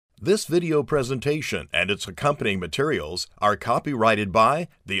This video presentation and its accompanying materials are copyrighted by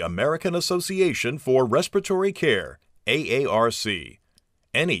the American Association for Respiratory Care, AARC.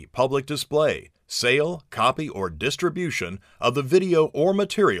 Any public display, sale, copy, or distribution of the video or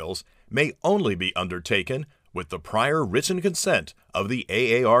materials may only be undertaken with the prior written consent of the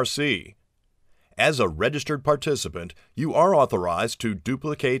AARC. As a registered participant, you are authorized to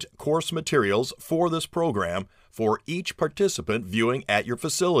duplicate course materials for this program for each participant viewing at your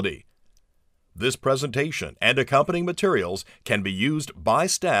facility. This presentation and accompanying materials can be used by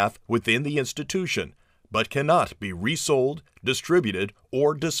staff within the institution, but cannot be resold, distributed,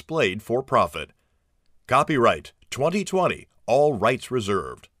 or displayed for profit. Copyright 2020, all rights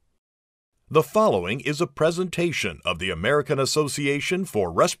reserved. The following is a presentation of the American Association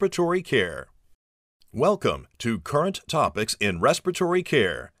for Respiratory Care. Welcome to Current Topics in Respiratory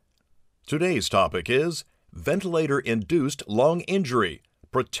Care. Today's topic is Ventilator-Induced Lung Injury,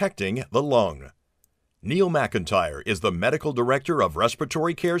 Protecting the Lung. Neil McIntyre is the Medical Director of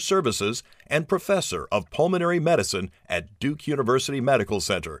Respiratory Care Services and Professor of Pulmonary Medicine at Duke University Medical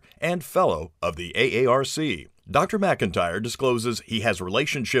Center and Fellow of the AARC. Dr. McIntyre discloses he has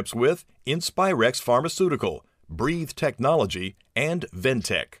relationships with Inspirex Pharmaceutical, Breathe Technology, and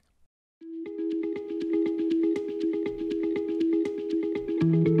Ventec.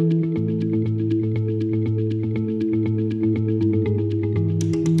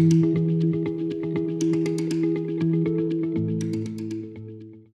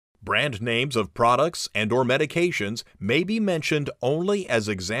 Brand names of products and/or medications may be mentioned only as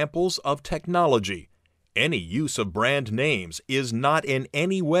examples of technology. Any use of brand names is not in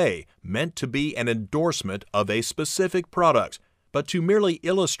any way meant to be an endorsement of a specific product, but to merely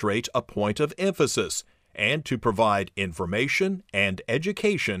illustrate a point of emphasis and to provide information and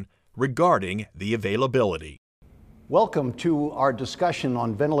education regarding the availability. Welcome to our discussion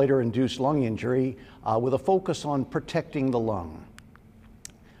on ventilator-induced lung injury with a focus on protecting the lung.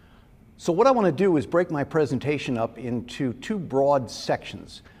 So what I want to do is break my presentation up into two broad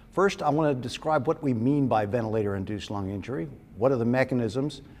sections. First, I want to describe what we mean by ventilator-induced lung injury, what are the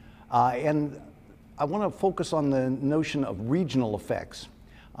mechanisms, and I want to focus on the notion of regional effects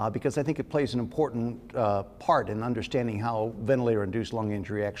because I think it plays an important part in understanding how ventilator-induced lung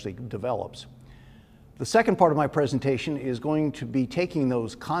injury actually develops. The second part of my presentation is going to be taking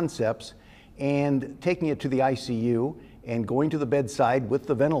those concepts and taking it to the ICU and going to the bedside with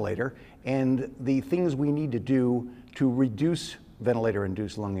the ventilator and the things we need to do to reduce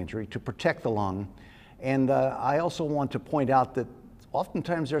ventilator-induced lung injury, to protect the lung. And I also want to point out that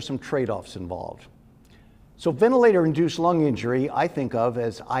oftentimes there are some trade-offs involved. So ventilator-induced lung injury I think of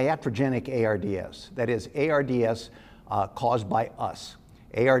as iatrogenic ARDS, that is ARDS caused by us.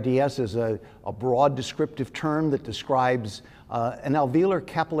 ARDS is a broad descriptive term that describes an alveolar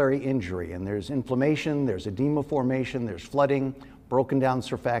capillary injury, and there's inflammation, there's edema formation, there's flooding, broken down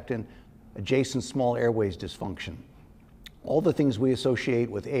surfactant, adjacent small airways dysfunction. All the things we associate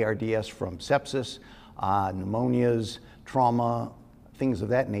with ARDS, from sepsis, pneumonias, trauma, things of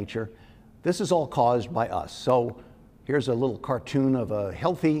that nature, this is all caused by us. So here's a little cartoon of a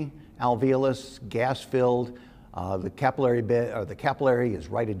healthy alveolus, gas-filled. The capillary bed, or the capillary, is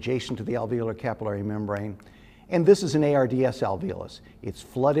right adjacent to the alveolar capillary membrane. And this is an ARDS alveolus. It's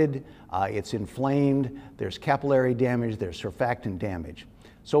flooded, it's inflamed, there's capillary damage, there's surfactant damage.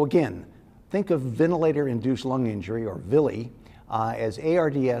 So again, think of ventilator-induced lung injury, or VILI, as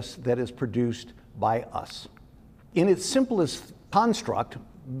ARDS that is produced by us. In its simplest construct,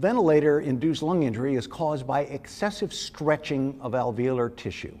 ventilator-induced lung injury is caused by excessive stretching of alveolar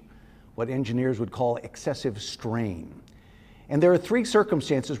tissue, what engineers would call excessive strain. And there are three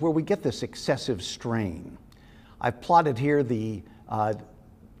circumstances where we get this excessive strain. I've plotted here the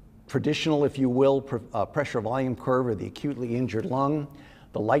traditional, if you will, pressure volume curve of the acutely injured lung.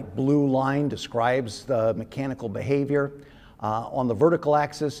 The light blue line describes the mechanical behavior. On the vertical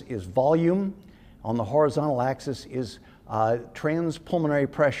axis is volume. On the horizontal axis is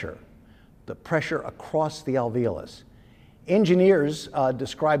transpulmonary pressure, the pressure across the alveolus. Engineers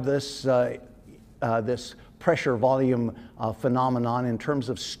describe this, this pressure volume phenomenon in terms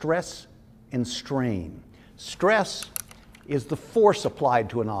of stress and strain. Stress is the force applied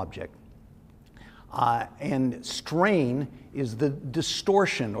to an object, and strain is the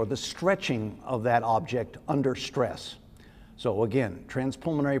distortion or the stretching of that object under stress. So again,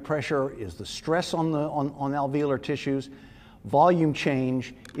 transpulmonary pressure is the stress on alveolar tissues. Volume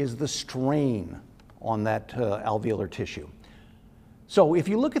change is the strain on that alveolar tissue. So if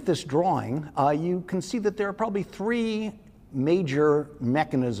you look at this drawing, you can see that there are probably three major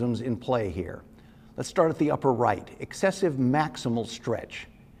mechanisms in play here. Let's start at the upper right, excessive maximal stretch.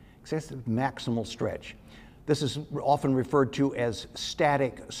 excessive maximal stretch. This is often referred to as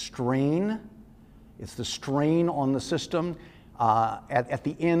static strain. It's the strain on the system at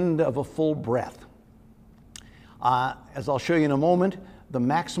the end of a full breath. As I'll show you in a moment, the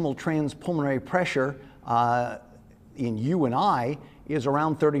maximal transpulmonary pressure in you and I is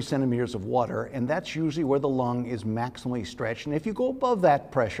around 30 centimeters of water, and that's usually where the lung is maximally stretched. And if you go above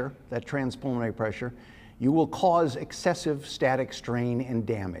that pressure, that transpulmonary pressure, you will cause excessive static strain and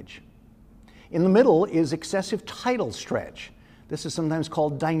damage. In the middle is excessive tidal stretch. This is sometimes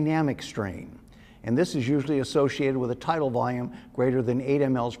called dynamic strain, and this is usually associated with a tidal volume greater than 8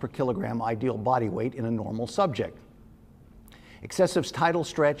 mLs per kilogram ideal body weight in a normal subject. Excessive tidal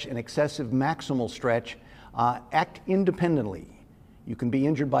stretch and excessive maximal stretch act independently. You can be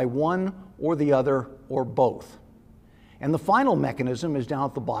injured by one or the other or both. And the final mechanism is down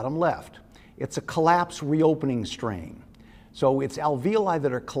at the bottom left. It's a collapse reopening strain. So it's alveoli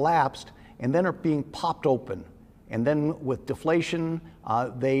that are collapsed and then are being popped open. And then with deflation,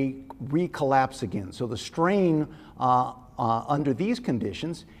 they recollapse again. So the strain under these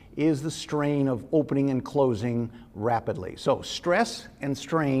conditions is the strain of opening and closing rapidly. So stress and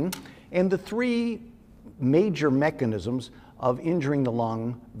strain, and the three major mechanisms of injuring the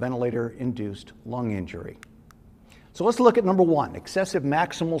lung, ventilator-induced lung injury. So let's look at number one, excessive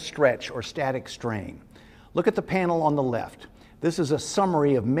maximal stretch or static strain. Look at the panel on the left. This is a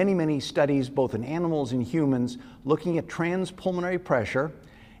summary of many, many studies, both in animals and humans, looking at transpulmonary pressure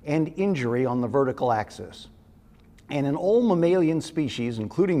and injury on the vertical axis. And in all mammalian species,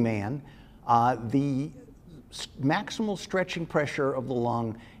 including man, the maximal stretching pressure of the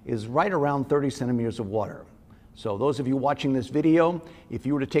lung is right around 30 centimeters of water. So those of you watching this video, if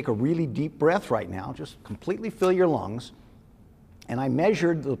you were to take a really deep breath right now, just completely fill your lungs, and I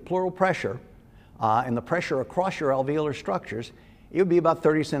measured the pleural pressure and the pressure across your alveolar structures, it would be about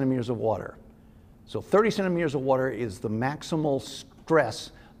 30 centimeters of water. So 30 centimeters of water is the maximal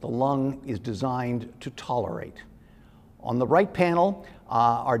stress the lung is designed to tolerate. On the right panel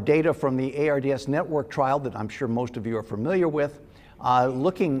are data from the ARDS network trial that I'm sure most of you are familiar with,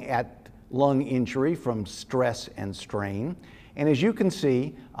 looking at lung injury from stress and strain. And as you can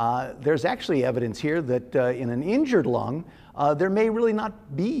see, there's actually evidence here that in an injured lung, there may really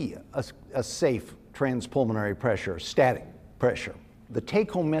not be a safe transpulmonary pressure, static pressure. The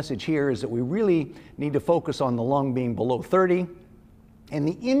take-home message here is that we really need to focus on the lung being below 30, and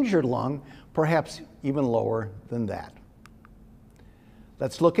the injured lung perhaps even lower than that.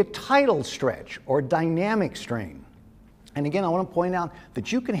 Let's look at tidal stretch or dynamic strain. And again, I want to point out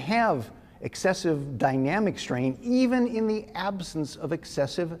that you can have excessive dynamic strain even in the absence of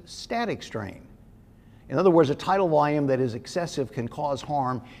excessive static strain. In other words, a tidal volume that is excessive can cause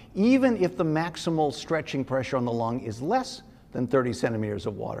harm even if the maximal stretching pressure on the lung is less than 30 centimeters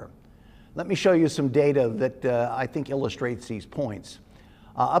of water. Let me show you some data that I think illustrates these points.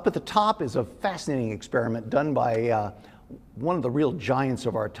 Up at the top is a fascinating experiment done by one of the real giants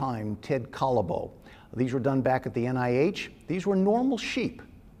of our time, Ted Colabo. These were done back at the NIH. These were normal sheep.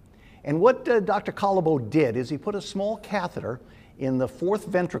 And what Dr. Colabo did is he put a small catheter in the fourth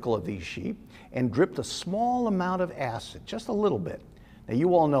ventricle of these sheep and dripped a small amount of acid, just a little bit. Now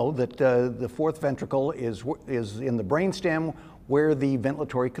you all know that the fourth ventricle is in the brainstem where the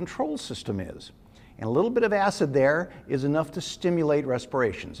ventilatory control system is. And a little bit of acid there is enough to stimulate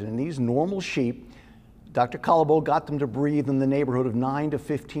respirations. And in these normal sheep, Dr. Colabo got them to breathe in the neighborhood of 9 to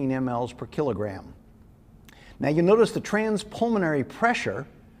 15 mLs per kilogram. Now you notice the transpulmonary pressure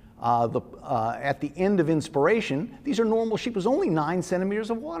at the end of inspiration, these are normal sheep, was only 9 centimeters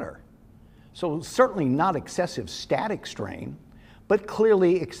of water. So certainly not excessive static strain, but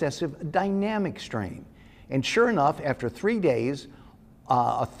clearly excessive dynamic strain. And sure enough, after 3 days,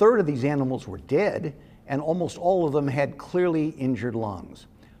 a third of these animals were dead, and almost all of them had clearly injured lungs.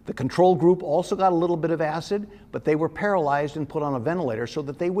 The control group also got a little bit of acid, but they were paralyzed and put on a ventilator so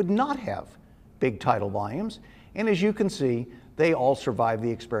that they would not have big tidal volumes. And as you can see, they all survived the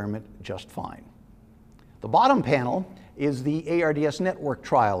experiment just fine. The bottom panel is the ARDS network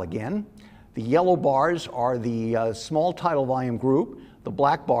trial again. The yellow bars are the small tidal volume group. The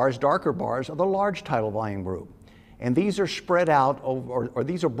black bars, darker bars, are the large tidal volume group. And these are spread out, or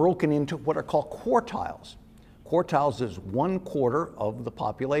these are broken into what are called quartiles. Quartiles is 1/4 of the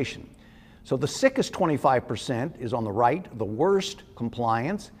population. So the sickest 25% is on the right, the worst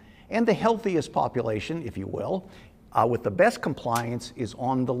compliance, and the healthiest population, if you will, with the best compliance is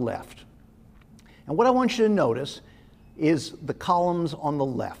on the left. And what I want you to notice is the columns on the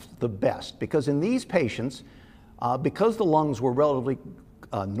left, the best, because in these patients, because the lungs were relatively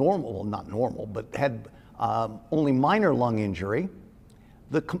normal, well, not normal, but had only minor lung injury,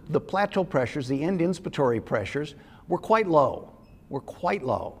 the plateau pressures, the end inspiratory pressures, were quite low,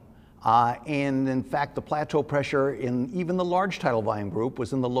 and in fact, the plateau pressure in even the large tidal volume group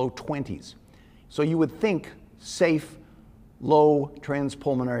was in the low 20s. So you would think safe, low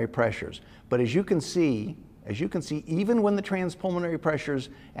transpulmonary pressures. But as you can see, even when the transpulmonary pressures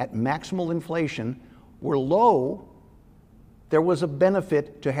at maximal inflation were low, there was a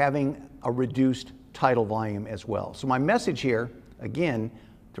benefit to having a reduced tidal volume as well. So my message here, again,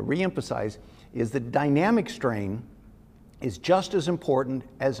 to reemphasize, is that dynamic strain is just as important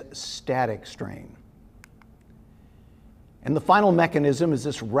as static strain. And the final mechanism is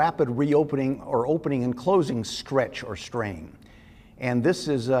this rapid reopening or opening and closing stretch or strain. And this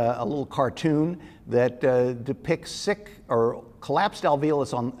is a little cartoon that depicts sick or collapsed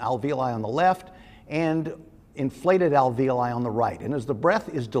alveoli on the left and inflated alveoli on the right. And as the breath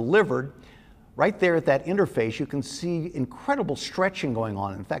is delivered, right there at that interface, you can see incredible stretching going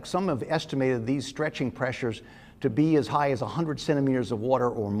on. In fact, some have estimated these stretching pressures to be as high as 100 centimeters of water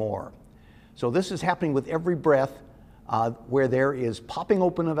or more. So this is happening with every breath where there is popping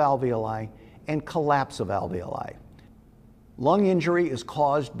open of alveoli and collapse of alveoli. Lung injury is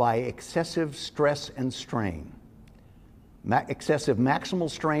caused by excessive stress and strain. Excessive maximal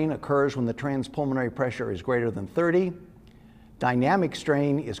strain occurs when the transpulmonary pressure is greater than 30. Dynamic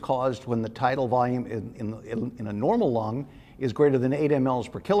strain is caused when the tidal volume in a normal lung is greater than 8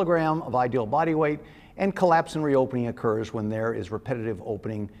 mLs per kilogram of ideal body weight, and collapse and reopening occurs when there is repetitive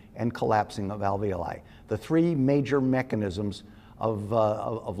opening and collapsing of alveoli. The three major mechanisms of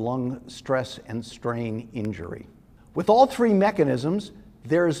lung stress and strain injury. With all three mechanisms,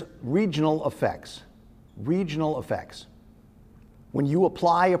 there's regional effects. Regional effects. When you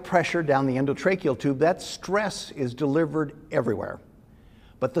apply a pressure down the endotracheal tube, that stress is delivered everywhere.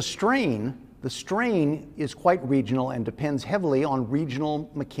 But the strain is quite regional and depends heavily on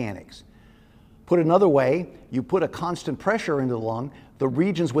regional mechanics. Put another way, you put a constant pressure into the lung, the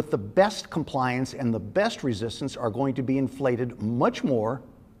regions with the best compliance and the best resistance are going to be inflated much more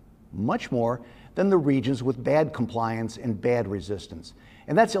than the regions with bad compliance and bad resistance.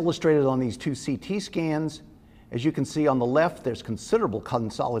 And that's illustrated on these two CT scans. As you can see on the left, there's considerable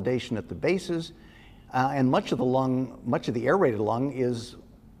consolidation at the bases, and much of the aerated lung is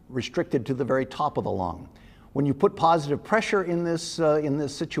restricted to the very top of the lung. When you put positive pressure in this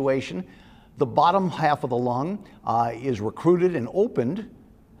situation, the bottom half of the lung is recruited and opened,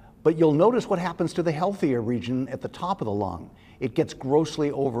 but you'll notice what happens to the healthier region at the top of the lung. It gets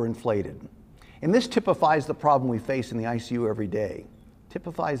grossly overinflated. And this typifies the problem we face in the ICU every day.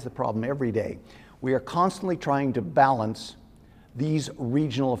 Typifies the problem every day. We are constantly trying to balance these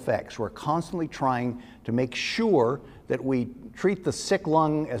regional effects. We're constantly trying to make sure that we treat the sick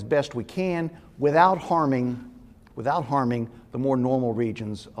lung as best we can without harming the more normal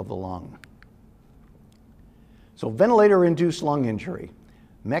regions of the lung. So ventilator-induced lung injury,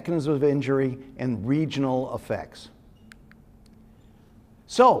 mechanisms of injury, and regional effects.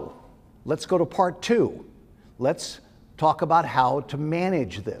 So let's go to part two. Let's talk about how to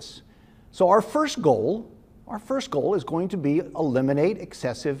manage this. So our first goal is going to be eliminate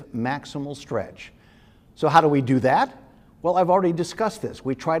excessive maximal stretch. So how do we do that? Well, I've already discussed this.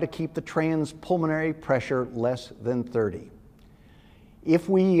 We try to keep the transpulmonary pressure less than 30. If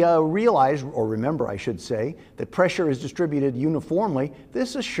we realize, or remember I should say, that pressure is distributed uniformly,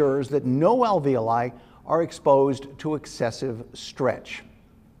 this assures that no alveoli are exposed to excessive stretch.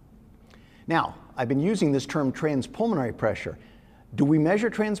 Now, I've been using this term transpulmonary pressure. Do we measure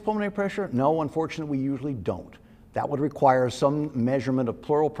transpulmonary pressure? No, unfortunately, we usually don't. That would require some measurement of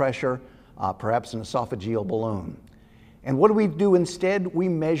pleural pressure, perhaps an esophageal balloon. And what do we do instead? We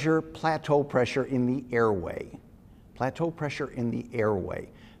measure plateau pressure in the airway. Plateau pressure in the airway.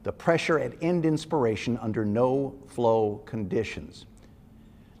 The pressure at end inspiration under no flow conditions.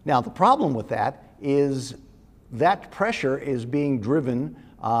 Now, the problem with that is that pressure is being driven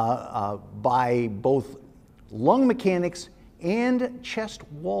by both lung mechanics and chest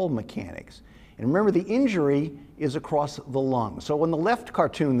wall mechanics. And remember, the injury is across the lung. So on the left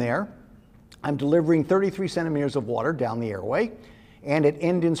cartoon there, I'm delivering 33 centimeters of water down the airway, and at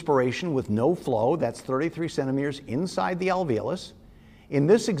end inspiration with no flow, that's 33 centimeters inside the alveolus. In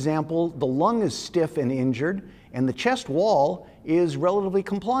this example, the lung is stiff and injured, and the chest wall is relatively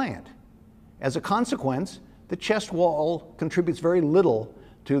compliant. As a consequence, the chest wall contributes very little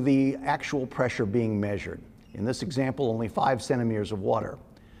to the actual pressure being measured. In this example, only 5 centimeters of water.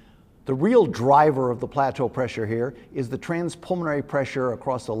 The real driver of the plateau pressure here is the transpulmonary pressure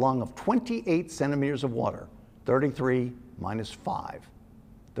across the lung of 28 centimeters of water, 33 minus 5.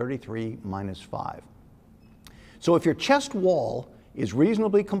 33 minus 5. So if your chest wall is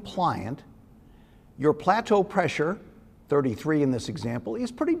reasonably compliant, your plateau pressure, 33 in this example,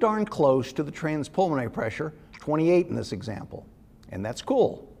 is pretty darn close to the transpulmonary pressure, 28 in this example. And that's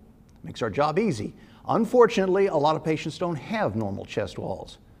cool. Makes our job easy. Unfortunately, a lot of patients don't have normal chest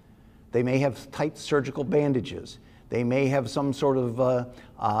walls. They may have tight surgical bandages. They may have some sort of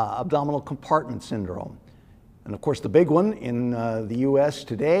abdominal compartment syndrome. And of course, the big one in the US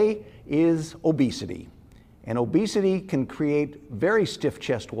today is obesity. And obesity can create very stiff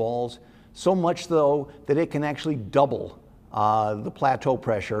chest walls, so much though that it can actually double the plateau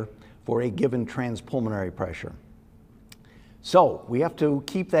pressure for a given transpulmonary pressure. So we have to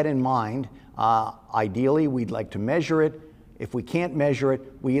keep that in mind. Ideally, we'd like to measure it. If we can't measure it,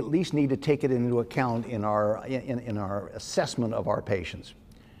 we at least need to take it into account in our assessment of our patients.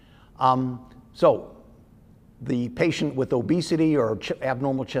 So the patient with obesity or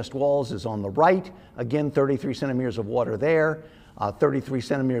abnormal chest walls is on the right. Again, 33 centimeters of water there, 33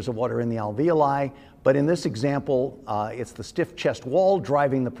 centimeters of water in the alveoli. But in this example, it's the stiff chest wall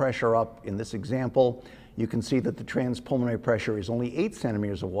driving the pressure up. In this example, you can see that the transpulmonary pressure is only 8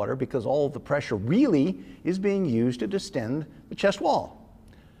 centimeters of water because all of the pressure really is being used to distend the chest wall.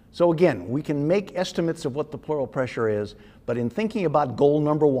 So again, we can make estimates of what the pleural pressure is, but in thinking about goal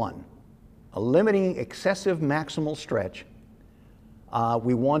number 1, limiting excessive maximal stretch,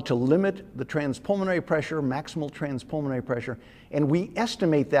 we want to limit the transpulmonary pressure, maximal transpulmonary pressure, and we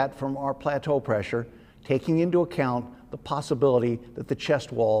estimate that from our plateau pressure, taking into account the possibility that the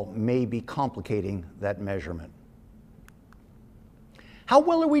chest wall may be complicating that measurement. How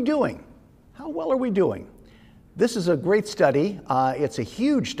well are we doing? How well are we doing? This is a great study. It's a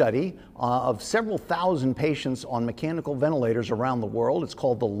huge study of several thousand patients on mechanical ventilators around the world. It's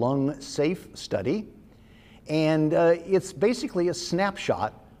called the Lung Safe Study. And it's basically a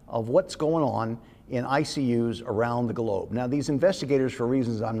snapshot of what's going on in ICUs around the globe. Now, these investigators, for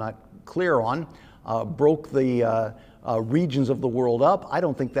reasons I'm not clear on, broke the regions of the world up. I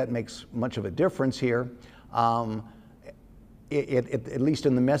don't think that makes much of a difference here. At least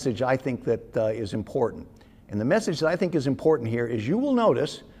in the message I think that is important. And the message that I think is important here is you will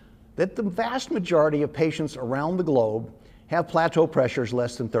notice that the vast majority of patients around the globe have plateau pressures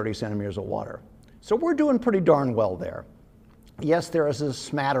less than 30 centimeters of water. So we're doing pretty darn well there. Yes, there is a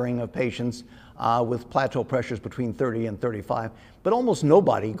smattering of patients with plateau pressures between 30 and 35, but almost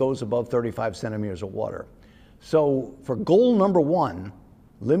nobody goes above 35 centimeters of water. So for goal number 1,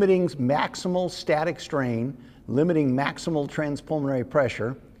 limiting maximal static strain, limiting maximal transpulmonary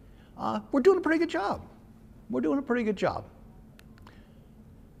pressure, we're doing a pretty good job. We're doing a pretty good job.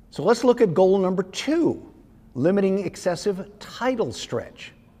 So let's look at goal number 2, limiting excessive tidal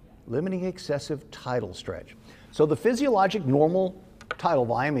stretch. Limiting excessive tidal stretch. So the physiologic normal tidal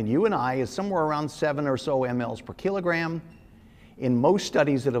volume in you and I is somewhere around 7 or so mLs per kilogram. In most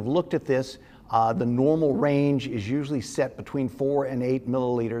studies that have looked at this, the normal range is usually set between 4 and 8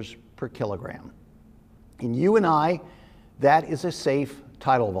 milliliters per kilogram. In you and I, that is a safe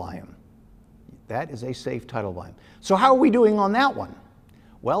tidal volume. That is a safe tidal volume. So how are we doing on that one?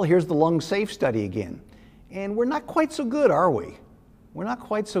 Well, here's the Lung Safe study again. And we're not quite so good, are we? We're not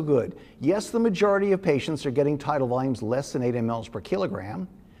quite so good. Yes, the majority of patients are getting tidal volumes less than 8 mLs per kilogram,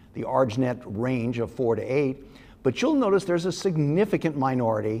 the ARGNet range of 4 to 8, but you'll notice there's a significant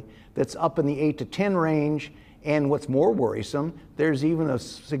minority that's up in the 8 to 10 range, and what's more worrisome, there's even a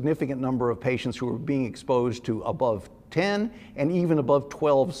significant number of patients who are being exposed to above 10 and even above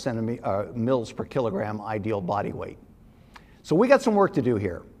 12 mils per kilogram ideal body weight. So we got some work to do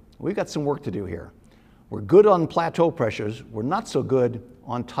here. We've got some work to do here. We're good on plateau pressures. We're not so good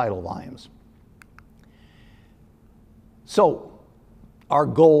on tidal volumes. So our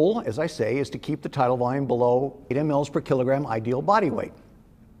goal, as I say, is to keep the tidal volume below 8 mLs per kilogram ideal body weight.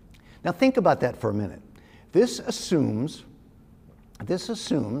 Now think about that for a minute. This assumes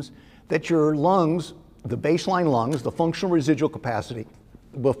that your lungs, the baseline lungs, the functional residual capacity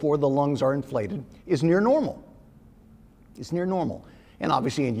before the lungs are inflated, is near normal. It's near normal. And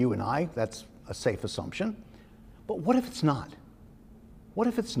obviously in you and I, that's a safe assumption. But what if it's not? What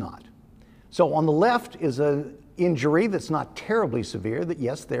if it's not? So on the left is an injury that's not terribly severe, that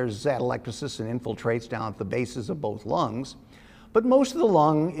yes, there's atelectasis and infiltrates down at the bases of both lungs, but most of the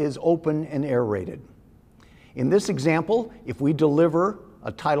lung is open and aerated. In this example, if we deliver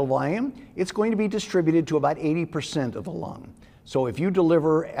a tidal volume, it's going to be distributed to about 80% of the lung. So if you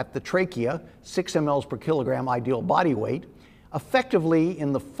deliver at the trachea 6 mLs per kilogram ideal body weight, effectively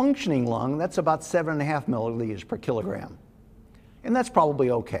in the functioning lung, that's about 7.5 milliliters per kilogram. And that's probably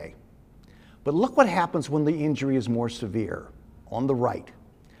okay. But look what happens when the injury is more severe, on the right.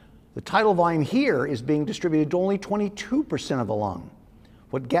 The tidal volume here is being distributed to only 22% of the lung,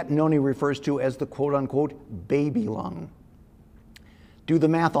 what Gattinoni refers to as the quote-unquote baby lung. Do the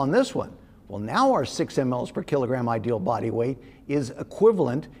math on this one. Well, now our 6 mLs per kilogram ideal body weight is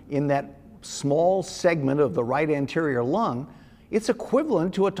equivalent in that small segment of the right anterior lung. It's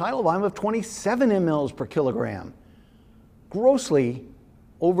equivalent to a tidal volume of 27 mLs per kilogram, grossly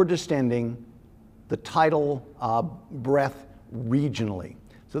overdistending the tidal breath regionally.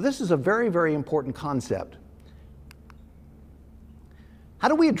 So this is a very, very important concept. How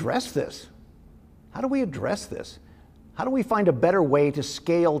do we address this? How do we address this? How do we find a better way to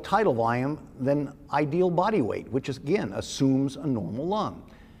scale tidal volume than ideal body weight, which is, again, assumes a normal lung?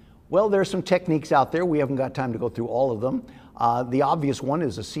 Well, there are some techniques out there. We haven't got time to go through all of them. The obvious one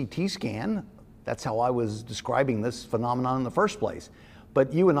is a CT scan. That's how I was describing this phenomenon in the first place.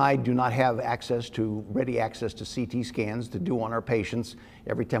 But you and I do not have ready access to CT scans to do on our patients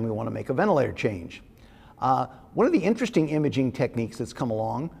every time we want to make a ventilator change. One of the interesting imaging techniques that's come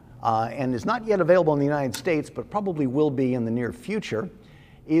along and is not yet available in the United States, but probably will be in the near future,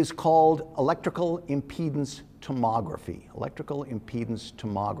 is called electrical impedance tomography. Electrical impedance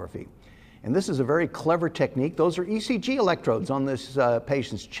tomography. And this is a very clever technique. Those are ECG electrodes on this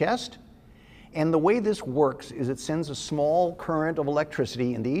patient's chest. And the way this works is it sends a small current of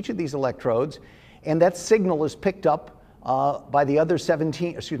electricity into each of these electrodes, and that signal is picked up by the other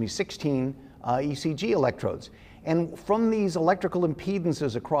 16 ECG electrodes. And from these electrical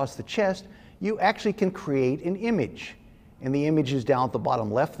impedances across the chest, you actually can create an image. And the image is down at the bottom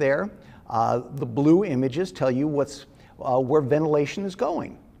left there. The blue images tell you where ventilation is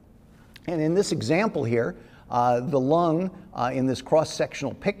going. And in this example here, the lung in this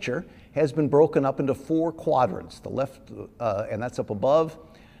cross-sectional picture has been broken up into 4 quadrants, the left, and that's up above.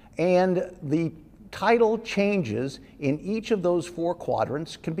 And the tidal changes in each of those 4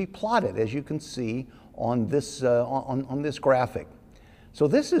 quadrants can be plotted, as you can see on this, on this graphic. So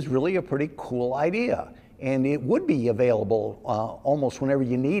this is really a pretty cool idea. And it would be available almost whenever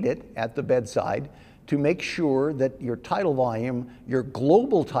you need it at the bedside to make sure that your tidal volume, your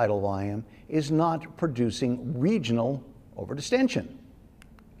global tidal volume, is not producing regional overdistension.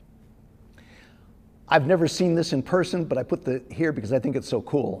 I've never seen this in person, but I put here because I think it's so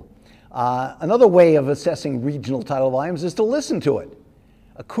cool. Another way of assessing regional tidal volumes is to listen to it.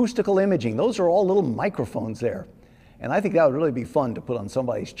 Acoustical imaging, those are all little microphones there. And I think that would really be fun to put on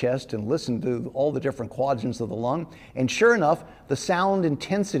somebody's chest and listen to all the different quadrants of the lung. And sure enough, the sound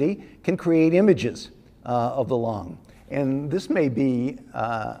intensity can create images of the lung. And this may be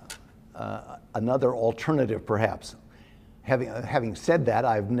another alternative, perhaps. Having said that,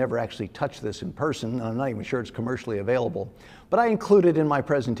 I've never actually touched this in person, and I'm not even sure it's commercially available. But I include it in my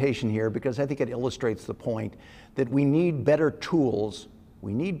presentation here because I think it illustrates the point that we need better tools.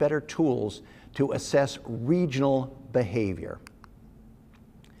 We need better tools to assess regional behavior.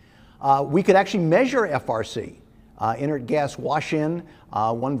 We could actually measure FRC, inert gas wash-in.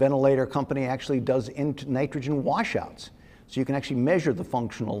 One ventilator company actually does nitrogen washouts, so you can actually measure the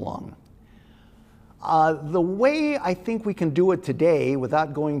functional lung. The way I think we can do it today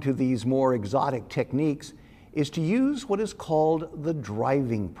without going to these more exotic techniques is to use what is called the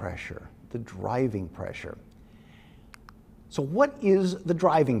driving pressure, the driving pressure. So what is the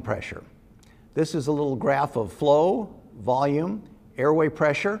driving pressure? This is a little graph of flow, volume, airway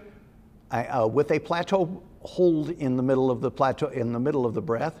pressure with a plateau hold in the middle of the plateau, in the middle of the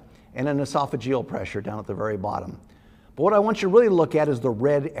breath, and an esophageal pressure down at the very bottom. But what I want you to really look at is the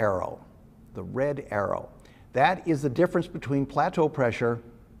red arrow. The red arrow. That is the difference between plateau pressure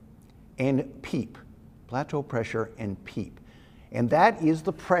and PEEP. Plateau pressure and PEEP. And that is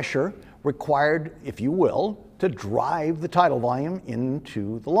the pressure required, if you will, to drive the tidal volume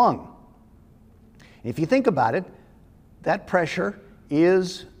into the lung. If you think about it, that pressure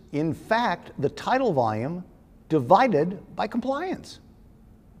is, in fact, the tidal volume divided by compliance.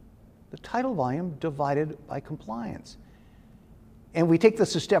 The tidal volume divided by compliance. And we take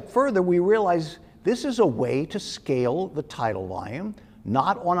this a step further, we realize this is a way to scale the tidal volume,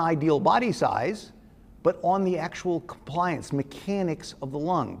 not on ideal body size, but on the actual compliance mechanics of the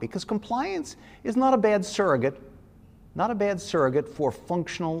lung, because compliance is not a bad surrogate for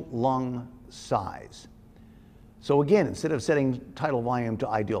functional lung size. So again, instead of setting tidal volume to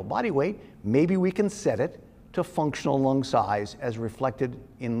ideal body weight, maybe we can set it to functional lung size as reflected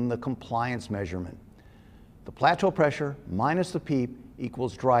in the compliance measurement. The plateau pressure minus the PEEP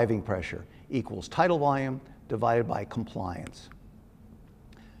equals driving pressure, equals tidal volume divided by compliance.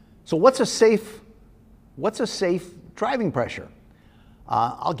 So what's a safe driving pressure?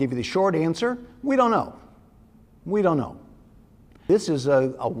 I'll give you the short answer. We don't know. We don't know. This is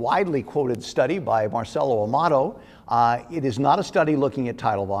a widely quoted study by Marcelo Amato. It is not a study looking at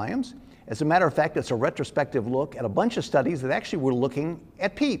tidal volumes. As a matter of fact, it's a retrospective look at a bunch of studies that actually were looking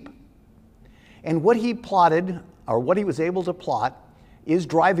at PEEP. And what he plotted, or what he was able to plot, is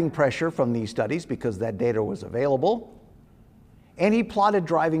driving pressure from these studies because that data was available. And he plotted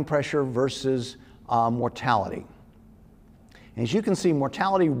driving pressure versus mortality. And as you can see,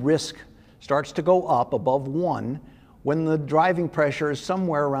 mortality risk starts to go up above 1 when the driving pressure is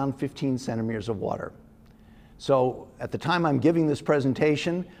somewhere around 15 centimeters of water. So at the time I'm giving this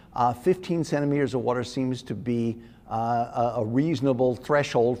presentation, 15 centimeters of water seems to be a reasonable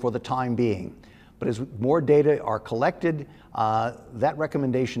threshold for the time being. But as more data are collected, that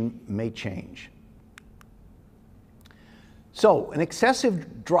recommendation may change. So an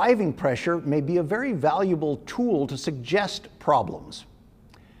excessive driving pressure may be a very valuable tool to suggest problems.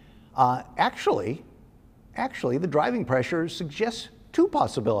 Actually, the driving pressure suggests two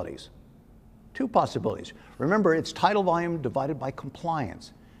possibilities. Remember, it's tidal volume divided by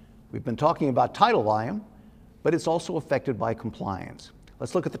compliance. We've been talking about tidal volume, but it's also affected by compliance.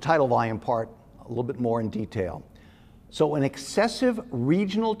 Let's look at the tidal volume part a little bit more in detail. So an excessive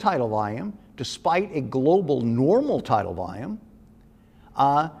regional tidal volume, despite a global normal tidal volume,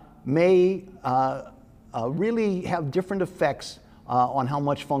 may really have different effects on how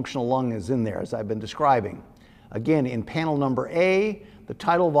much functional lung is in there, as I've been describing. Again, in panel number A, the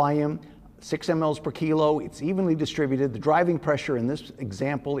tidal volume, 6 mLs per kilo, it's evenly distributed. The driving pressure in this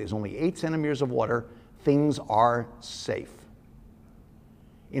example is only 8 centimeters of water. Things are safe.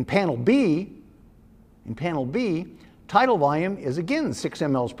 In panel B, tidal volume is again 6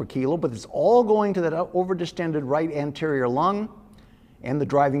 mLs per kilo, but it's all going to that overdistended right anterior lung, and the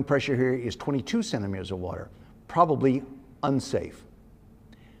driving pressure here is 22 centimeters of water, probably unsafe.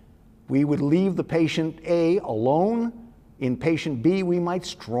 We would leave the patient A alone. In patient B, we might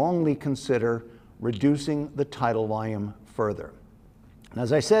strongly consider reducing the tidal volume further. And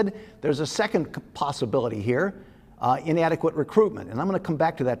as I said, there's a second possibility here, inadequate recruitment. And I'm going to come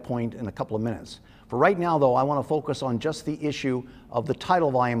back to that point in a couple of minutes. For right now, though, I want to focus on just the issue of the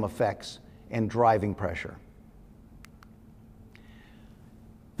tidal volume effects and driving pressure.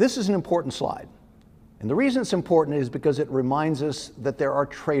 This is an important slide. And the reason it's important is because it reminds us that there are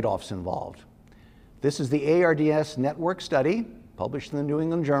trade-offs involved. This is the ARDS network study published in the New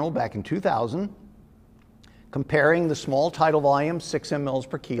England Journal back in 2000, comparing the small tidal volume, 6 mLs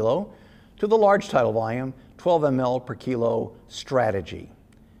per kilo, to the large tidal volume, 12 mL per kilo strategy.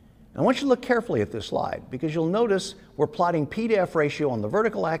 And I want you to look carefully at this slide because you'll notice we're plotting P to F ratio on the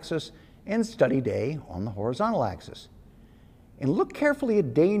vertical axis and study day on the horizontal axis. And look carefully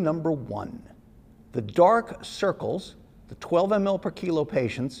at day number 1. The dark circles, the 12 mL per kilo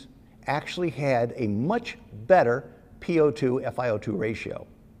patients, actually had a much better PO2 FiO2 ratio.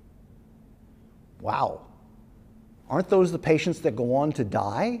 Wow. Aren't those the patients that go on to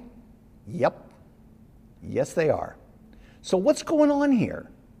die? Yep. Yes, they are. So what's going on here?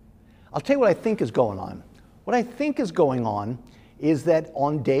 I'll tell you what I think is going on. What I think is going on is that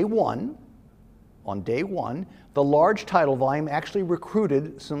on day one, the large tidal volume actually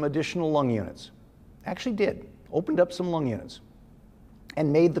recruited some additional lung units. Actually did, opened up some lung units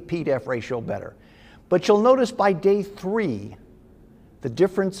and made the P to F ratio better. But you'll notice by day 3, the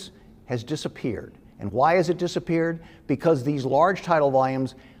difference has disappeared. And why has it disappeared? Because these large tidal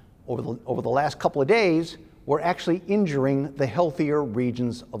volumes over the last couple of days were actually injuring the healthier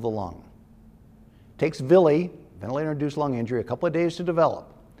regions of the lung. It takes VILI, ventilator-induced lung injury, a couple of days to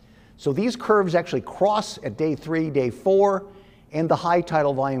develop. So these curves actually cross at day 3, day 4, and the high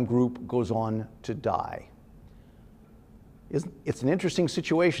tidal volume group goes on to die. It's an interesting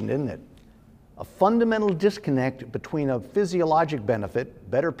situation, isn't it? A fundamental disconnect between a physiologic benefit,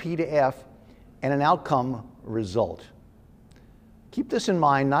 better P to F, and an outcome result. Keep this in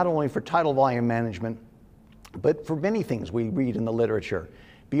mind not only for tidal volume management, but for many things we read in the literature.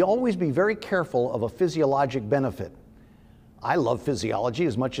 Always be very careful of a physiologic benefit. I love physiology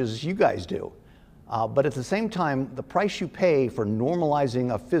as much as you guys do. But at the same time, the price you pay for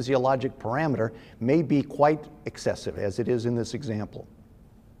normalizing a physiologic parameter may be quite excessive, as it is in this example.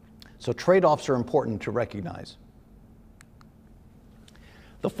 So trade-offs are important to recognize.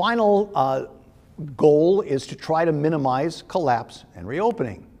 The final goal is to try to minimize collapse and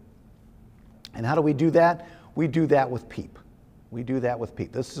reopening. And how do we do that? We do that with PEEP.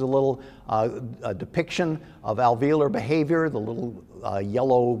 This is a little depiction of alveolar behavior, the little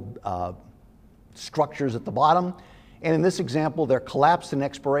yellow structures at the bottom. And in this example, they're collapsed in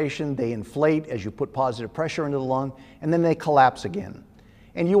expiration. They inflate as you put positive pressure into the lung, and then they collapse again.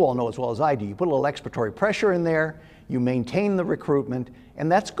 And you all know as well as I do, you put a little expiratory pressure in there, you maintain the recruitment,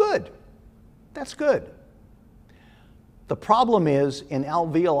 and that's good. That's good. The problem is in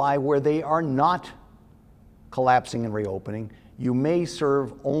alveoli where they are not collapsing and reopening, you may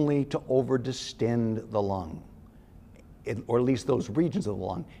serve only to overdistend the lung, or at least those regions of the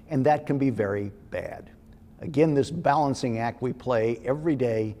lung, and that can be very bad. Again, this balancing act we play every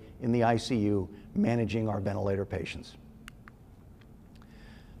day in the ICU managing our ventilator patients.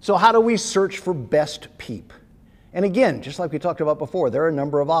 So how do we search for best PEEP? And again, just like we talked about before, there are a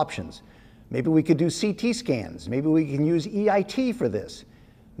number of options. Maybe we could do CT scans. Maybe we can use EIT for this.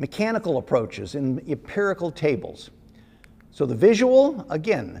 Mechanical approaches and empirical tables. So the visual,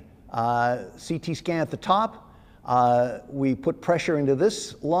 again, CT scan at the top. We put pressure into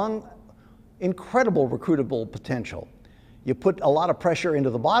this lung, incredible recruitable potential. You put a lot of pressure into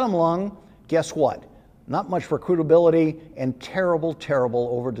the bottom lung, guess what? Not much recruitability and terrible,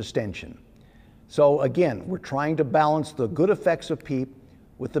 terrible overdistension. So again, we're trying to balance the good effects of PEEP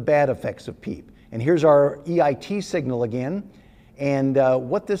with the bad effects of PEEP. And here's our EIT signal again. And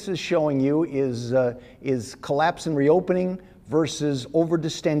what this is showing you is collapse and reopening versus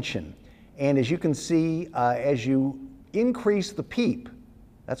overdistension. And as you can see, as you increase the PEEP,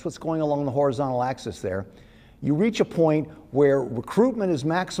 that's what's going along the horizontal axis there, you reach a point where recruitment is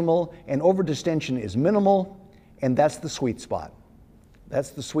maximal and overdistension is minimal, and that's the sweet spot. That's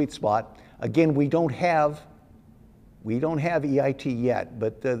the sweet spot. Again, we don't have EIT yet,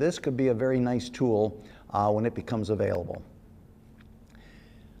 but this could be a very nice tool when it becomes available.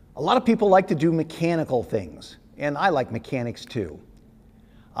 A lot of people like to do mechanical things, and I like mechanics too.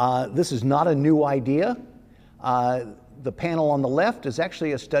 This is not a new idea. The panel on the left is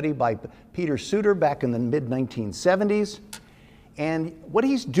actually a study by Peter Suter back in the mid-1970s. And what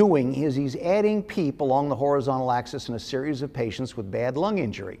he's doing is he's adding PEEP along the horizontal axis in a series of patients with bad lung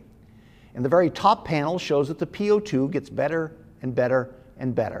injury. And the very top panel shows that the PO2 gets better and better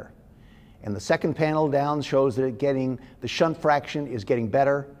and better. And the second panel down shows that the shunt fraction is getting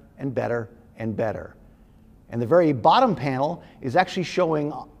better and better and better. And the very bottom panel is actually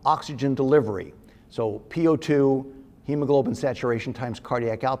showing oxygen delivery. So PO2, hemoglobin saturation times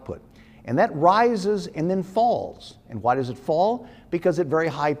cardiac output. And that rises and then falls. And why does it fall? Because at very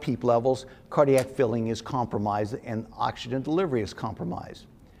high PEEP levels, cardiac filling is compromised and oxygen delivery is compromised.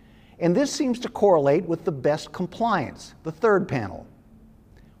 And this seems to correlate with the best compliance, the third panel,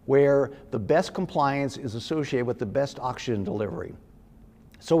 where the best compliance is associated with the best oxygen delivery.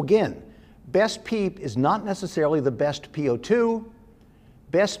 So again, best PEEP is not necessarily the best PO2.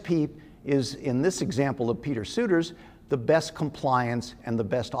 Best PEEP is, in this example of Peter Suter's, the best compliance and the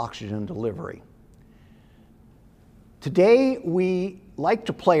best oxygen delivery. Today, we like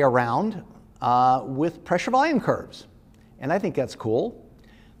to play around with pressure volume curves, and I think that's cool.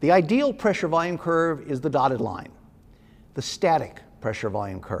 The ideal pressure volume curve is the dotted line, the static pressure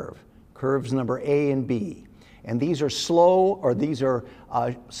volume curve, curves number A and B. And these are slow, or these are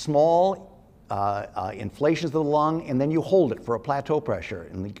small inflations of the lung, and then you hold it for a plateau pressure,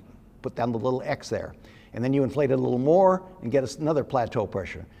 and put down the little X there. And then you inflate it a little more and get another plateau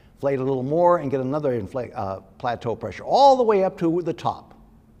pressure. Inflate it a little more and get another plateau pressure, all the way up to the top.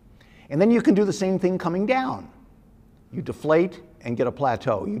 And then you can do the same thing coming down. You deflate and get a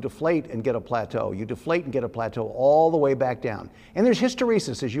plateau. You deflate and get a plateau. You deflate and get a plateau all the way back down. And there's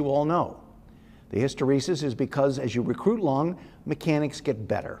hysteresis, as you all know. The hysteresis is because as you recruit lung, mechanics get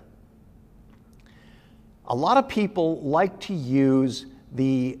better. A lot of people like to use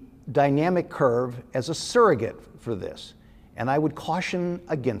the dynamic curve as a surrogate for this, and I would caution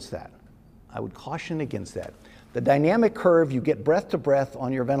against that. I would caution against that. The dynamic curve, you get breath to breath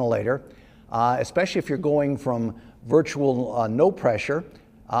on your ventilator, especially if you're going from virtual no pressure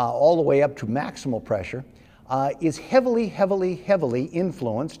all the way up to maximal pressure, is heavily, heavily, heavily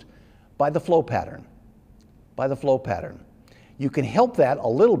influenced by the flow pattern. By the flow pattern. You can help that a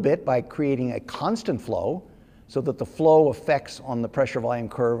little bit by creating a constant flow so that the flow effects on the pressure volume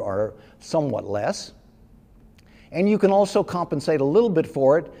curve are somewhat less. And you can also compensate a little bit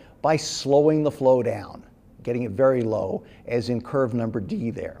for it by slowing the flow down, getting it very low, as in curve number D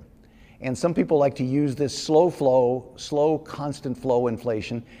there. And some people like to use this slow flow, slow constant flow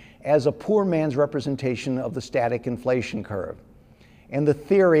inflation as a poor man's representation of the static inflation curve. And the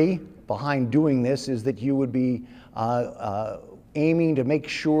theory behind doing this is that you would be aiming to make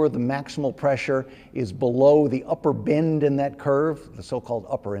sure the maximal pressure is below the upper bend in that curve, the so-called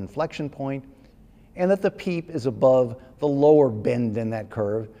upper inflection point, and that the PEEP is above the lower bend in that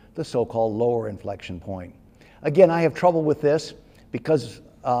curve, the so-called lower inflection point. Again, I have trouble with this because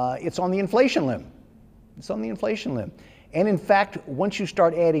it's on the inflation limb. It's on the inflation limb. And in fact, once you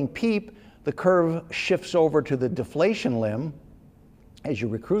start adding PEEP, the curve shifts over to the deflation limb as you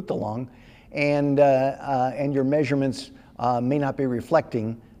recruit the lung, and your measurements may not be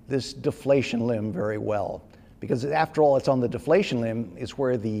reflecting this deflation limb very well. Because after all, it's on the deflation limb is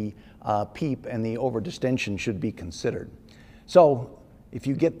where the PEEP and the overdistension should be considered. So if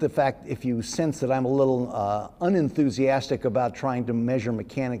you sense that I'm a little unenthusiastic about trying to measure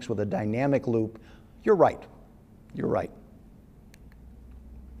mechanics with a dynamic loop, you're right. You're right.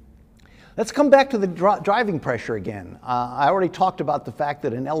 Let's come back to the driving pressure again. I already talked about the fact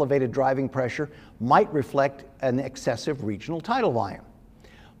that an elevated driving pressure might reflect an excessive regional tidal volume.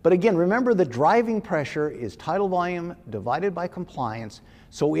 But again, remember that driving pressure is tidal volume divided by compliance,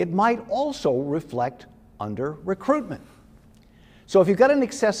 so it might also reflect under recruitment. So if you've got an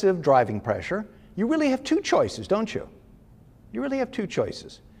excessive driving pressure, you really have two choices, don't you? You really have two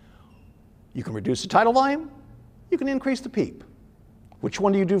choices. You can reduce the tidal volume, you can increase the PEEP. Which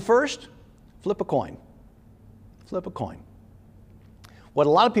one do you do first? Flip a coin. Flip a coin. What a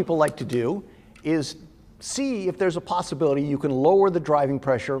lot of people like to do is see if there's a possibility you can lower the driving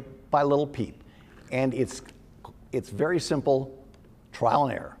pressure by a little PEEP. And it's very simple, trial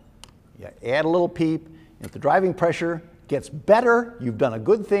and error. You add a little PEEP. If the driving pressure gets better, you've done a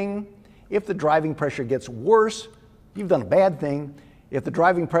good thing. If the driving pressure gets worse, you've done a bad thing. If the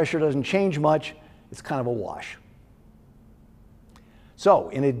driving pressure doesn't change much, it's kind of a wash. So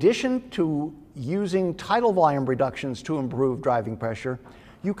in addition to using tidal volume reductions to improve driving pressure,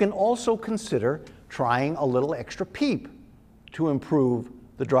 you can also consider trying a little extra PEEP to improve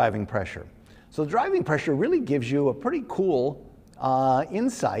the driving pressure. So the driving pressure really gives you a pretty cool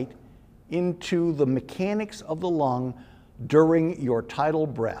insight into the mechanics of the lung during your tidal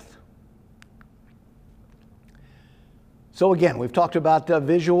breath. So again, we've talked about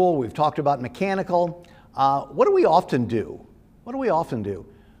visual, we've talked about mechanical. What do we often do? What do we often do?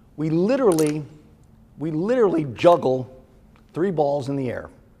 We literally juggle 3 balls in the air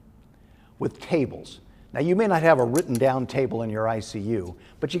with tables. Now, you may not have a written down table in your ICU,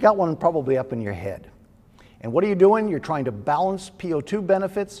 but you got one probably up in your head. And what are you doing? You're trying to balance PO2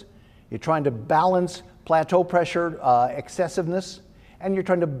 benefits, you're trying to balance plateau pressure excessiveness, and you're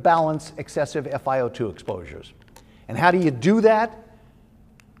trying to balance excessive FiO2 exposures. And how do you do that?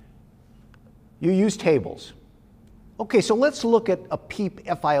 You use tables. Okay, so let's look at a PEEP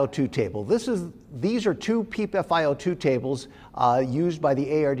FiO2 table. These are 2 PEEP FiO2 tables used by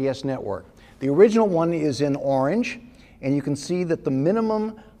the ARDS network. The original one is in orange, and you can see that the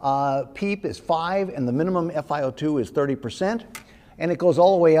minimum PEEP is 5 and the minimum FiO2 is 30%, and it goes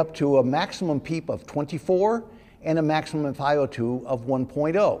all the way up to a maximum PEEP of 24 and a maximum FiO2 of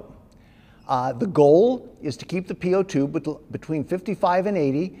 1.0. The goal is to keep the PO2 between 55 and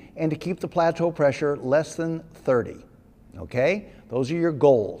 80 and to keep the plateau pressure less than 30. Okay? Those are your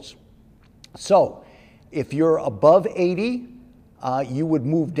goals. So if you're above 80, you would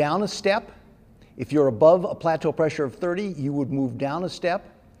move down a step. If you're above a plateau pressure of 30, you would move down a step.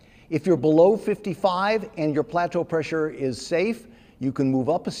 If you're below 55 and your plateau pressure is safe, you can move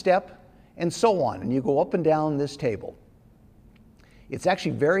up a step, and so on. And you go up and down this table. It's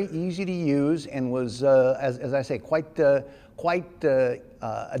actually very easy to use and was, as I say, quite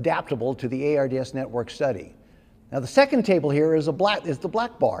adaptable to the ARDS network study. Now the second table here is the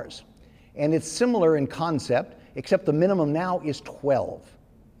black bars, and it's similar in concept, except the minimum now is 12.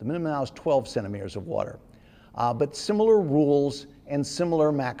 The minimum now is 12 centimeters of water, but similar rules and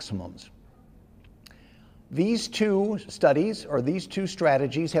similar maximums. These 2 studies, or these 2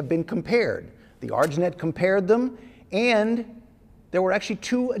 strategies, have been compared. The ARDSnet compared them, and there were actually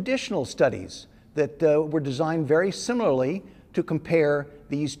 2 additional studies that were designed very similarly to compare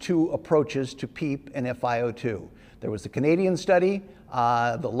these 2 approaches to PEEP and FiO2. There was the Canadian study,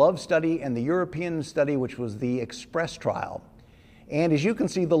 the LOVE study, and the European study, which was the EXPRESS trial. And as you can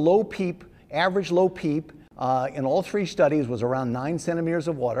see, the low PEEP, average low PEEP in all 3 studies was around 9 centimeters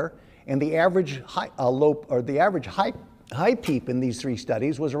of water, and the average high PEEP in these 3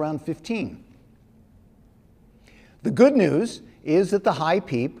 studies was around 15. The good news is that the high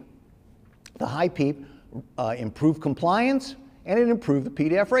PEEP improved compliance and it improved the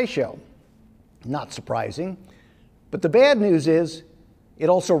P-to-F ratio. Not surprising. But the bad news is it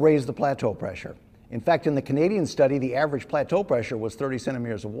also raised the plateau pressure. In fact, in the Canadian study, the average plateau pressure was 30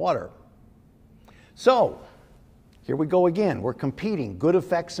 centimeters of water. So here we go again. We're competing, good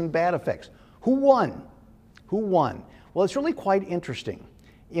effects and bad effects. Who won? Who won? Well, it's really quite interesting.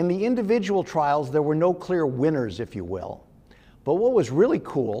 In the individual trials, there were no clear winners, if you will. But what was really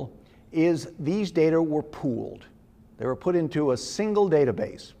cool is these data were pooled. They were put into a single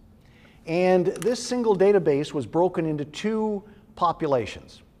database. And this single database was broken into 2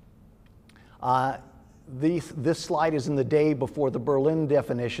 populations. This slide is in the day before the Berlin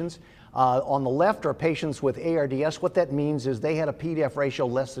definitions. On the left are patients with ARDS. What that means is they had a P-DEF ratio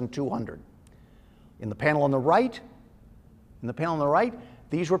less than 200. In the panel on the right,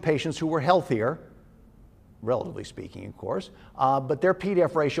 these were patients who were healthier, relatively speaking, of course, but their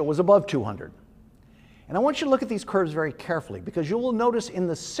P-DEF ratio was above 200. And I want you to look at these curves very carefully, because you will notice in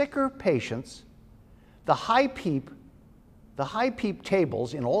the sicker patients, the high PEEP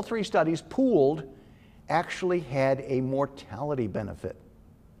tables in all three studies pooled actually had a mortality benefit.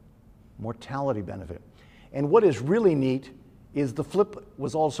 And what is really neat is the flip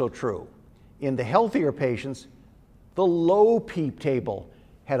was also true. In the healthier patients, the low PEEP table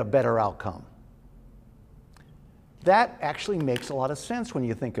had a better outcome. That actually makes a lot of sense when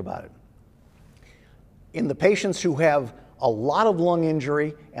you think about it. In the patients who have a lot of lung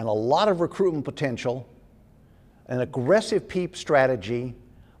injury and a lot of recruitment potential, an aggressive PEEP strategy,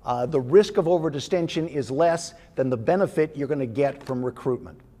 the risk of overdistension is less than the benefit you're going to get from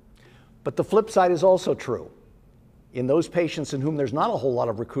recruitment. But the flip side is also true. In those patients in whom there's not a whole lot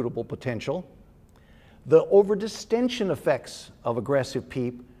of recruitable potential, the overdistension effects of aggressive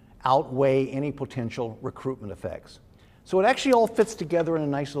PEEP outweigh any potential recruitment effects. So it actually all fits together in a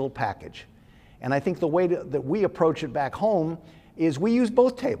nice little package. And I think the way that we approach it back home is we use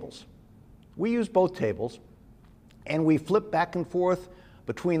both tables. And we flip back and forth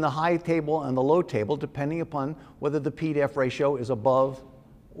between the high table and the low table depending upon whether the P-DEF ratio is above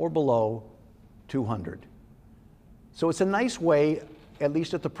or below 200. So it's a nice way, at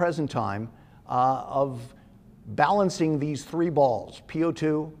least at the present time, of balancing these three balls,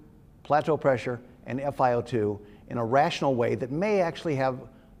 PO2, plateau pressure, and FiO2 in a rational way that may actually have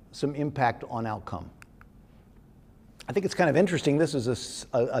some impact on outcome. I think it's kind of interesting. This is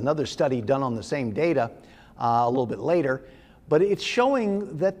another study done on the same data a little bit later, but it's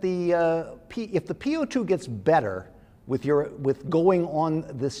showing that if the PO2 gets better with going on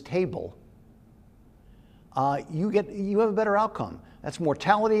this table, you have a better outcome. That's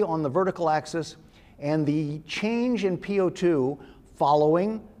mortality on the vertical axis and the change in PO2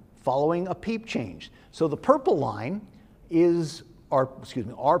 following a PEEP change. So the purple line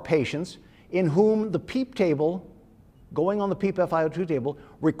are patients in whom the PEEP table, going on the PEEP FiO2 table,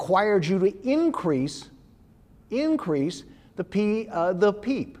 required you to increase the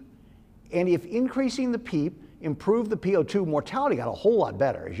PEEP. And if increasing the PEEP improved the PO2, mortality got a whole lot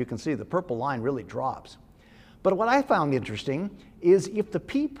better. As you can see, the purple line really drops. But what I found interesting is if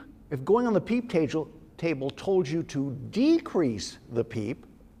going on the PEEP table told you to decrease the PEEP,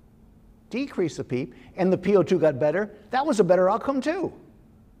 and the PO2 got better, that was a better outcome too.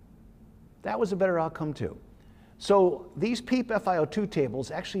 So these PEEP FiO2 tables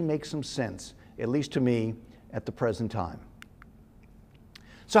actually make some sense, at least to me, at the present time.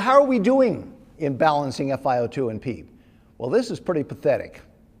 So how are we doing in balancing FiO2 and PEEP? Well, this is pretty pathetic.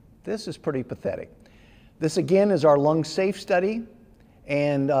 This again is our lung safe study,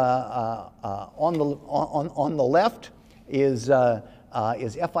 and on the left is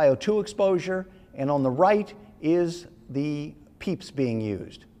FiO2 exposure, and on the right is the PEEPs being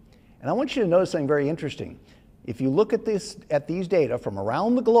used. And I want you to notice something very interesting. If you look at these data from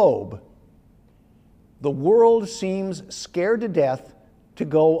around the globe, the world seems scared to death to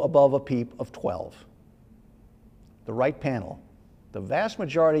go above a PEEP of 12. The right panel. The vast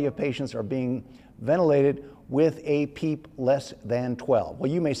majority of patients are being ventilated with a PEEP less than 12. Well,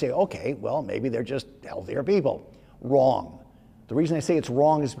 you may say, okay, well, maybe they're just healthier people. Wrong. The reason I say it's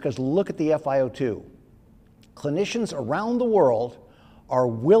wrong is because look at the FiO2. Clinicians around the world are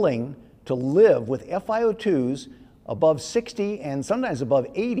willing to live with FiO2s above 60 and sometimes above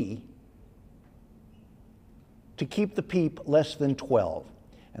 80 to keep the PEEP less than 12.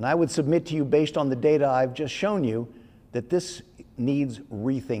 And I would submit to you, based on the data I've just shown you, that this needs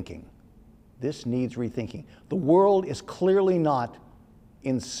rethinking. The world is clearly not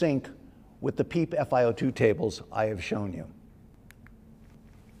in sync with the PEEP FiO2 tables I have shown you.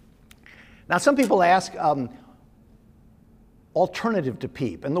 Now, some people ask, alternative to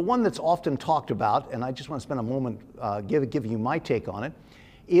PEEP, and the one that's often talked about, and I just want to spend a moment giving you my take on it,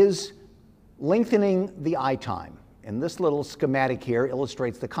 is lengthening the I time. And this little schematic here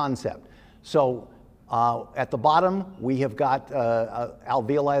illustrates the concept. So at the bottom, we have got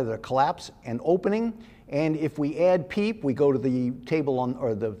alveoli that are collapsed and opening, and if we add PEEP, we go to the table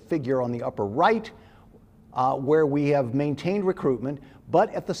or the figure on the upper right, where we have maintained recruitment,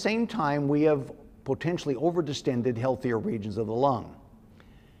 but at the same time, we have potentially overdistended healthier regions of the lung.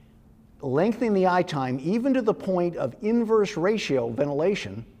 Lengthening the I time, even to the point of inverse ratio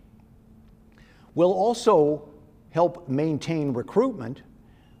ventilation, will also help maintain recruitment,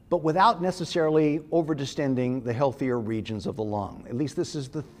 but without necessarily overdistending the healthier regions of the lung. At least this is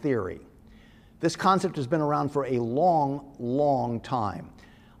the theory. This concept has been around for a long, long time.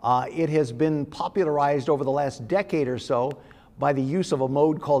 It has been popularized over the last decade or so by the use of a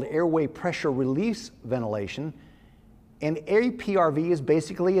mode called airway pressure release ventilation. And APRV is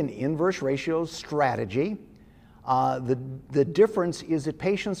basically an inverse ratio strategy. The difference is that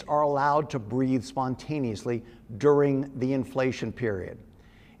patients are allowed to breathe spontaneously during the inflation period.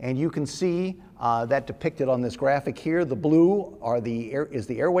 And you can see that depicted on this graphic here. The blue is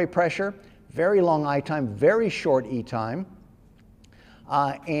the airway pressure, very long I time, very short E time.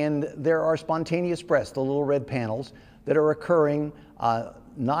 And there are spontaneous breaths, the little red panels, that are occurring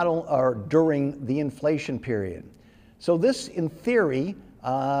during the inflation period. So this, in theory,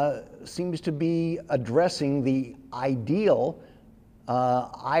 seems to be addressing the ideal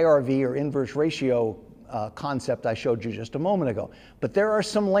IRV or inverse ratio concept I showed you just a moment ago. But there are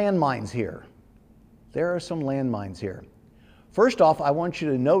some landmines here. First off, I want you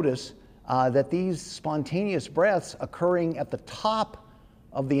to notice that these spontaneous breaths occurring at the top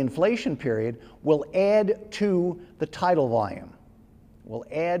of the inflation period will add to the tidal volume, will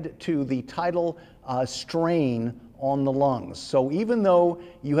add to the tidal strain on the lungs. So even though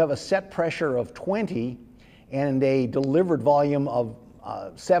you have a set pressure of 20 and a delivered volume of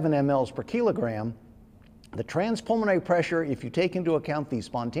 7 mLs per kilogram, the transpulmonary pressure, if you take into account these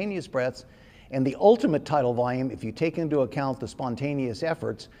spontaneous breaths, and the ultimate tidal volume, if you take into account the spontaneous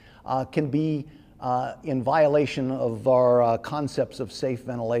efforts, can be in violation of our concepts of safe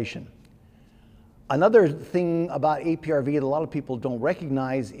ventilation. Another thing about APRV that a lot of people don't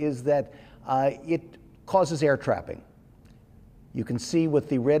recognize is that it causes air trapping. You can see with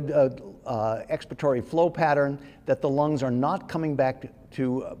the red expiratory flow pattern that the lungs are not coming back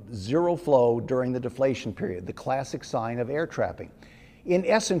to zero flow during the deflation period, the classic sign of air trapping. In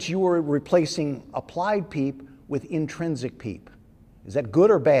essence, you are replacing applied PEEP with intrinsic PEEP. Is that good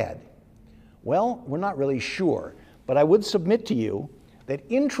or bad? Well, we're not really sure, but I would submit to you that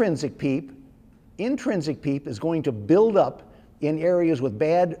intrinsic PEEP is going to build up in areas with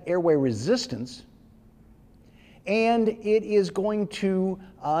bad airway resistance, and it is going to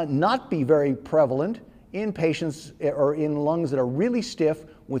not be very prevalent in patients or in lungs that are really stiff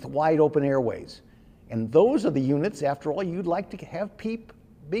with wide open airways. And those are the units, after all, you'd like to have PEEP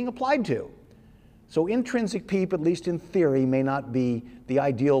being applied to. So intrinsic PEEP, at least in theory, may not be the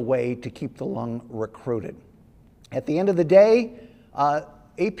ideal way to keep the lung recruited. At the end of the day,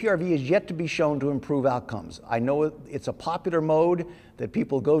 APRV is yet to be shown to improve outcomes. I know it's a popular mode that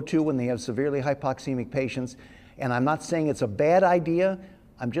people go to when they have severely hypoxemic patients, and I'm not saying it's a bad idea.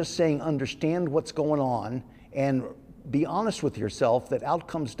 I'm just saying understand what's going on and be honest with yourself that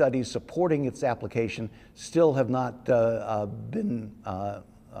outcome studies supporting its application still have not been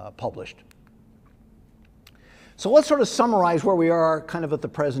published. So let's sort of summarize where we are kind of at the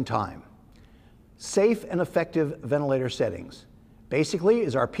present time. Safe and effective ventilator settings. Basically,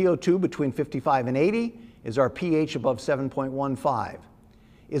 is our PO2 between 55 and 80? Is our pH above 7.15?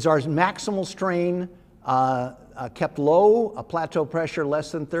 Is our maximal strain kept low, a plateau pressure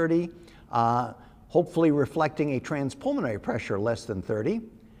less than 30, hopefully reflecting a transpulmonary pressure less than 30?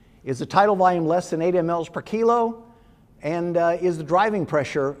 Is the tidal volume less than 8 mLs per kilo? And is the driving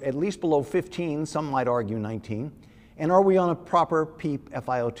pressure at least below 15, some might argue 19? And are we on a proper PEEP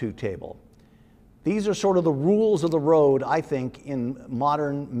FiO2 table? These are sort of the rules of the road, I think, in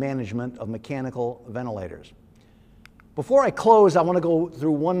modern management of mechanical ventilators. Before I close, I want to go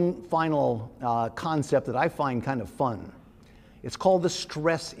through one final concept that I find kind of fun. It's called the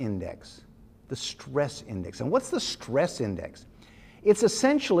stress index. The stress index. And what's the stress index? It's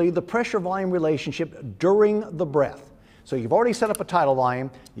essentially the pressure-volume relationship during the breath. So you've already set up a tidal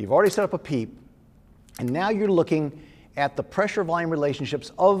volume, you've already set up a PEEP, and now you're looking at the pressure-volume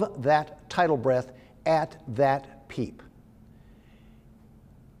relationships of that tidal breath at that PEEP.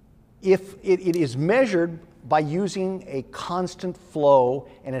 If it is measured by using a constant flow,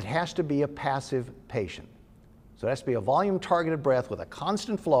 and it has to be a passive patient. So it has to be a volume-targeted breath with a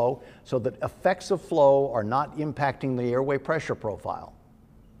constant flow so that effects of flow are not impacting the airway pressure profile.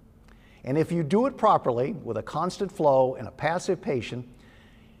 And if you do it properly with a constant flow and a passive patient,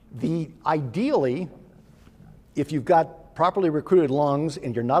 ideally, if you've got properly recruited lungs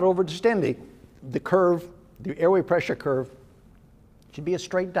and you're not overdistending, the curve, the airway pressure curve, should be a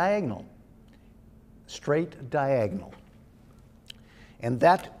straight diagonal. Straight diagonal. And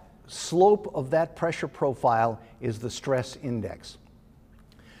that slope of that pressure profile is the stress index.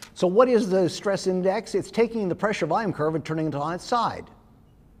 So what is the stress index? It's taking the pressure volume curve and turning it on its side.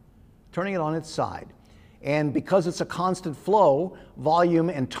 Turning it on its side. And because it's a constant flow, volume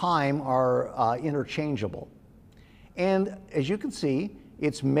and time are interchangeable. And as you can see,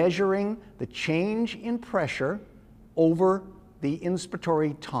 it's measuring the change in pressure over the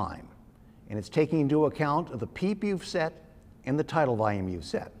inspiratory time. And it's taking into account the PEEP you've set and the tidal volume you've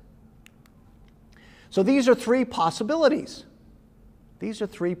set. So these are three possibilities. These are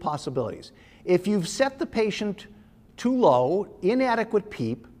three possibilities. If you've set the patient too low, inadequate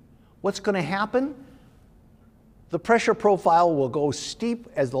PEEP, what's going to happen? The pressure profile will go steep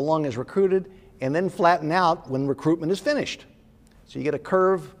as the lung is recruited and then flatten out when recruitment is finished. So you get a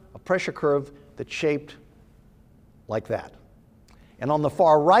curve, a pressure curve that's shaped like that. And on the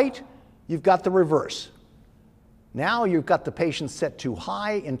far right, you've got the reverse. Now you've got the patient set too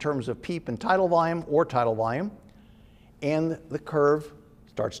high in terms of PEEP and tidal volume or tidal volume, and the curve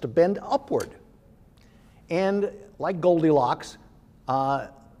starts to bend upward. And like Goldilocks, right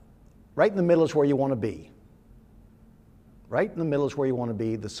in the middle is where you want to be. Right in the middle is where you want to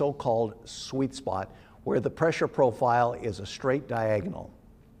be, the so-called sweet spot, where the pressure profile is a straight diagonal.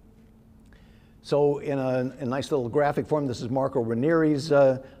 So in a nice little graphic form, this is Marco Ranieri's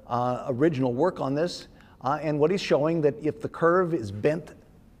original work on this. And what he's showing that if the curve is bent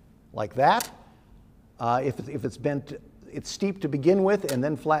like that, if it's bent, it's steep to begin with and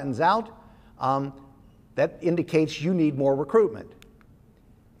then flattens out, that indicates you need more recruitment.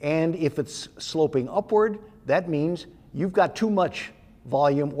 And if it's sloping upward, that means you've got too much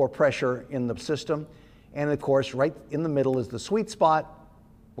volume or pressure in the system. And of course, right in the middle is the sweet spot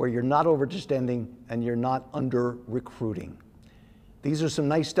where you're not overdistending and you're not under recruiting. These are some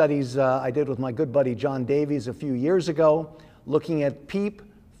nice studies I did with my good buddy John Davies a few years ago, looking at PEEP,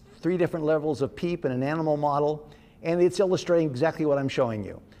 3 different levels of PEEP in an animal model, and it's illustrating exactly what I'm showing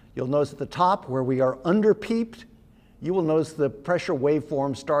you. You'll notice at the top where we are under PEEPed, you will notice the pressure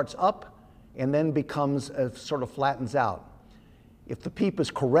waveform starts up and then becomes, sort of flattens out. If the PEEP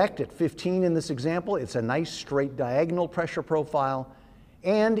is correct at 15 in this example, it's a nice straight diagonal pressure profile.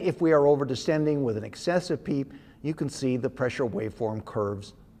 And if we are over descending with an excessive PEEP, you can see the pressure waveform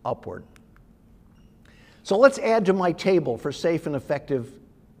curves upward. So let's add to my table for safe and effective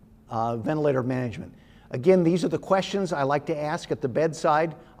ventilator management. Again, these are the questions I like to ask at the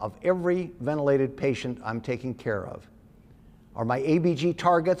bedside of every ventilated patient I'm taking care of. Are my ABG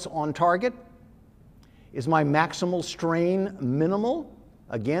targets on target? Is my maximal strain minimal?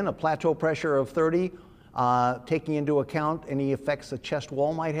 Again, a plateau pressure of 30, taking into account any effects the chest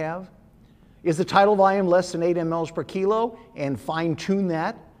wall might have. Is the tidal volume less than 8 mLs per kilo? And fine-tune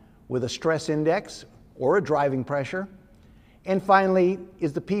that with a stress index or a driving pressure. And finally,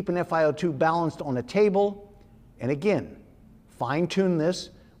 is the PEEP and FiO2 balanced on a table? And again, fine-tune this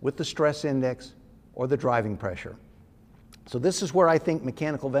with the stress index or the driving pressure. So this is where I think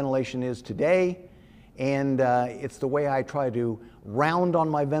mechanical ventilation is today, and it's the way I try to round on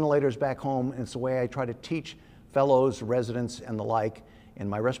my ventilators back home, and it's the way I try to teach fellows, residents, and the like. And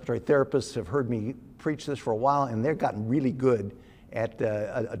my respiratory therapists have heard me preach this for a while, and they've gotten really good at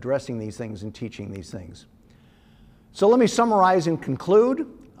addressing these things and teaching these things. So let me summarize and conclude.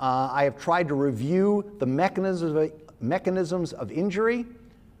 I have tried to review the mechanisms of injury,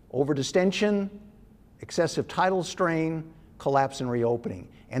 overdistension, excessive tidal strain, collapse and reopening,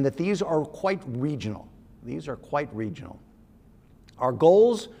 and that these are quite regional. These are quite regional. Our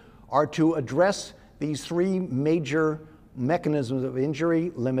goals are to address these 3 major mechanisms of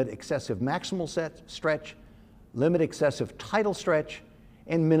injury: limit excessive maximal stretch, limit excessive tidal stretch,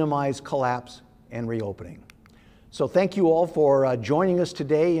 and minimize collapse and reopening. So thank you all for joining us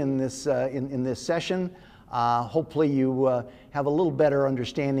today in this, in this session. Hopefully you have a little better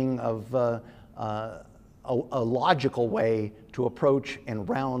understanding of a logical way to approach and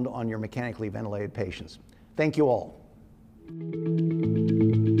round on your mechanically ventilated patients. Thank you all.